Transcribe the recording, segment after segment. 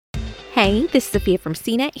Hey, this is Sophia from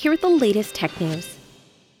CNET here with the latest tech news.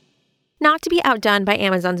 Not to be outdone by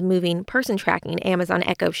Amazon's moving person tracking Amazon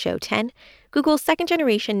Echo Show 10, Google's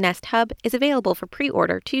second-generation Nest Hub is available for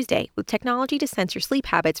pre-order Tuesday with technology to sense your sleep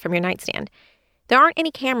habits from your nightstand. There aren't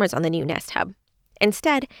any cameras on the new Nest Hub.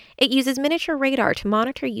 Instead, it uses miniature radar to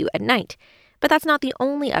monitor you at night, but that's not the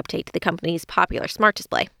only update to the company's popular smart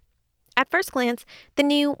display. At first glance, the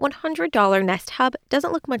new $100 Nest Hub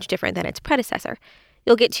doesn't look much different than its predecessor.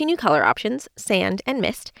 You'll get 2 new color options, sand and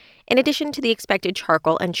mist, in addition to the expected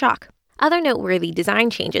charcoal and chalk. Other noteworthy design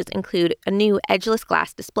changes include a new edgeless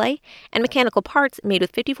glass display and mechanical parts made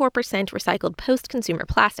with 54% recycled post-consumer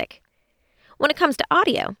plastic. When it comes to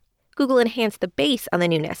audio, Google enhanced the bass on the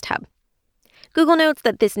new Nest Hub. Google notes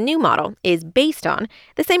that this new model is based on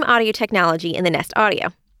the same audio technology in the Nest Audio,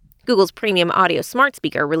 Google's premium audio smart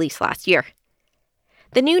speaker released last year.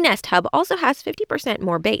 The new Nest Hub also has 50%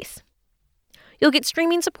 more bass. You'll get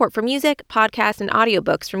streaming support for music, podcasts, and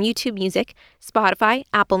audiobooks from YouTube Music, Spotify,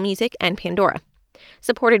 Apple Music, and Pandora.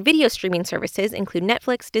 Supported video streaming services include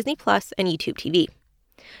Netflix, Disney+, and YouTube TV.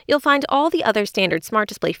 You'll find all the other standard smart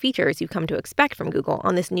display features you've come to expect from Google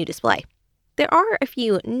on this new display. There are a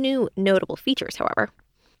few new notable features, however.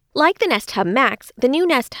 Like the Nest Hub Max, the new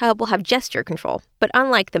Nest Hub will have gesture control, but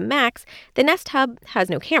unlike the Max, the Nest Hub has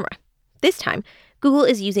no camera. This time, Google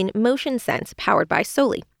is using Motion Sense powered by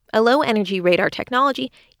Soli, a low-energy radar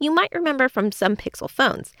technology you might remember from some Pixel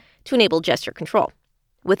phones, to enable gesture control.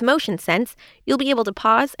 With Motion Sense, you'll be able to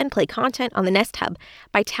pause and play content on the Nest Hub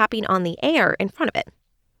by tapping on the air in front of it.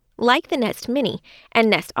 Like the Nest Mini and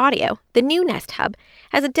Nest Audio, the new Nest Hub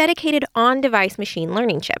has a dedicated on-device machine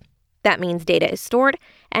learning chip. That means data is stored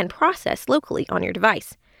and processed locally on your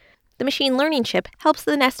device. The machine learning chip helps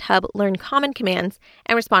the Nest Hub learn common commands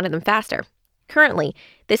and respond to them faster. Currently,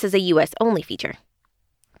 this is a US-only feature.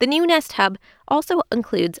 The new Nest Hub also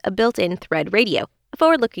includes a built-in Thread radio, a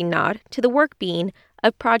forward-looking nod to the work being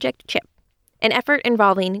of Project Chip, an effort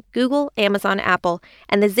involving Google, Amazon, Apple,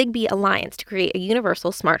 and the Zigbee Alliance to create a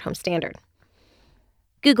universal smart home standard.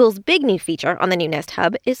 Google's big new feature on the new Nest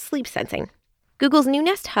Hub is sleep sensing. Google's new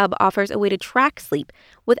Nest Hub offers a way to track sleep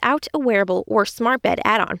without a wearable or smart bed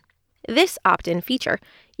add-on. This opt-in feature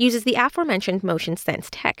uses the aforementioned Motion Sense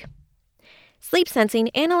tech. Sleep sensing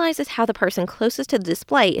analyzes how the person closest to the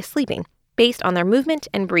display is sleeping, based on their movement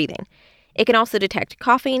and breathing. It can also detect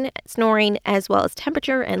coughing, snoring, as well as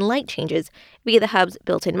temperature and light changes via the Hub's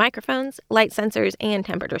built-in microphones, light sensors, and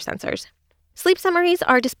temperature sensors. Sleep summaries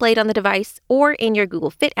are displayed on the device or in your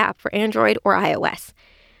Google Fit app for Android or iOS.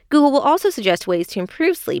 Google will also suggest ways to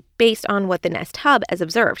improve sleep based on what the Nest Hub has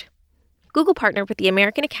observed. Google partnered with the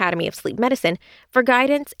American Academy of Sleep Medicine for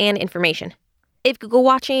guidance and information. If Google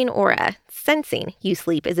Watching or sensing you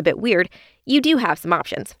sleep is a bit weird, you do have some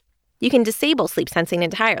options. You can disable sleep sensing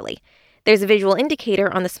entirely. There's a visual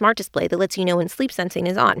indicator on the smart display that lets you know when sleep sensing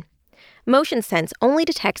is on. Motion Sense only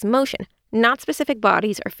detects motion, not specific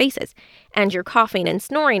bodies or faces, and your coughing and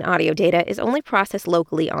snoring audio data is only processed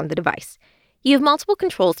locally on the device. You have multiple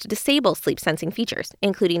controls to disable sleep sensing features,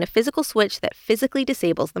 including a physical switch that physically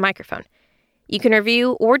disables the microphone. You can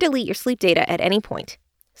review or delete your sleep data at any point.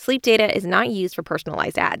 Sleep data is not used for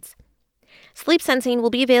personalized ads. Sleep sensing will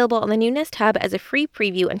be available on the new Nest Hub as a free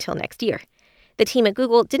preview until next year. The team at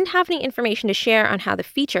Google didn't have any information to share on how the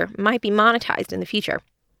feature might be monetized in the future,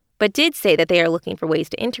 but did say that they are looking for ways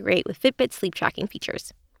to integrate with Fitbit sleep tracking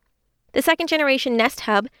features. The second-generation Nest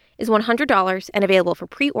Hub is $100 and available for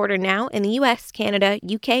pre-order now in the US, Canada,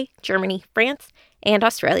 UK, Germany, France, and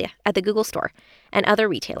Australia at the Google Store and other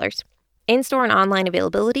retailers. In-store and online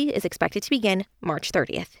availability is expected to begin March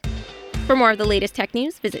 30th. For more of the latest tech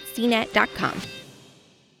news, visit cnet.com.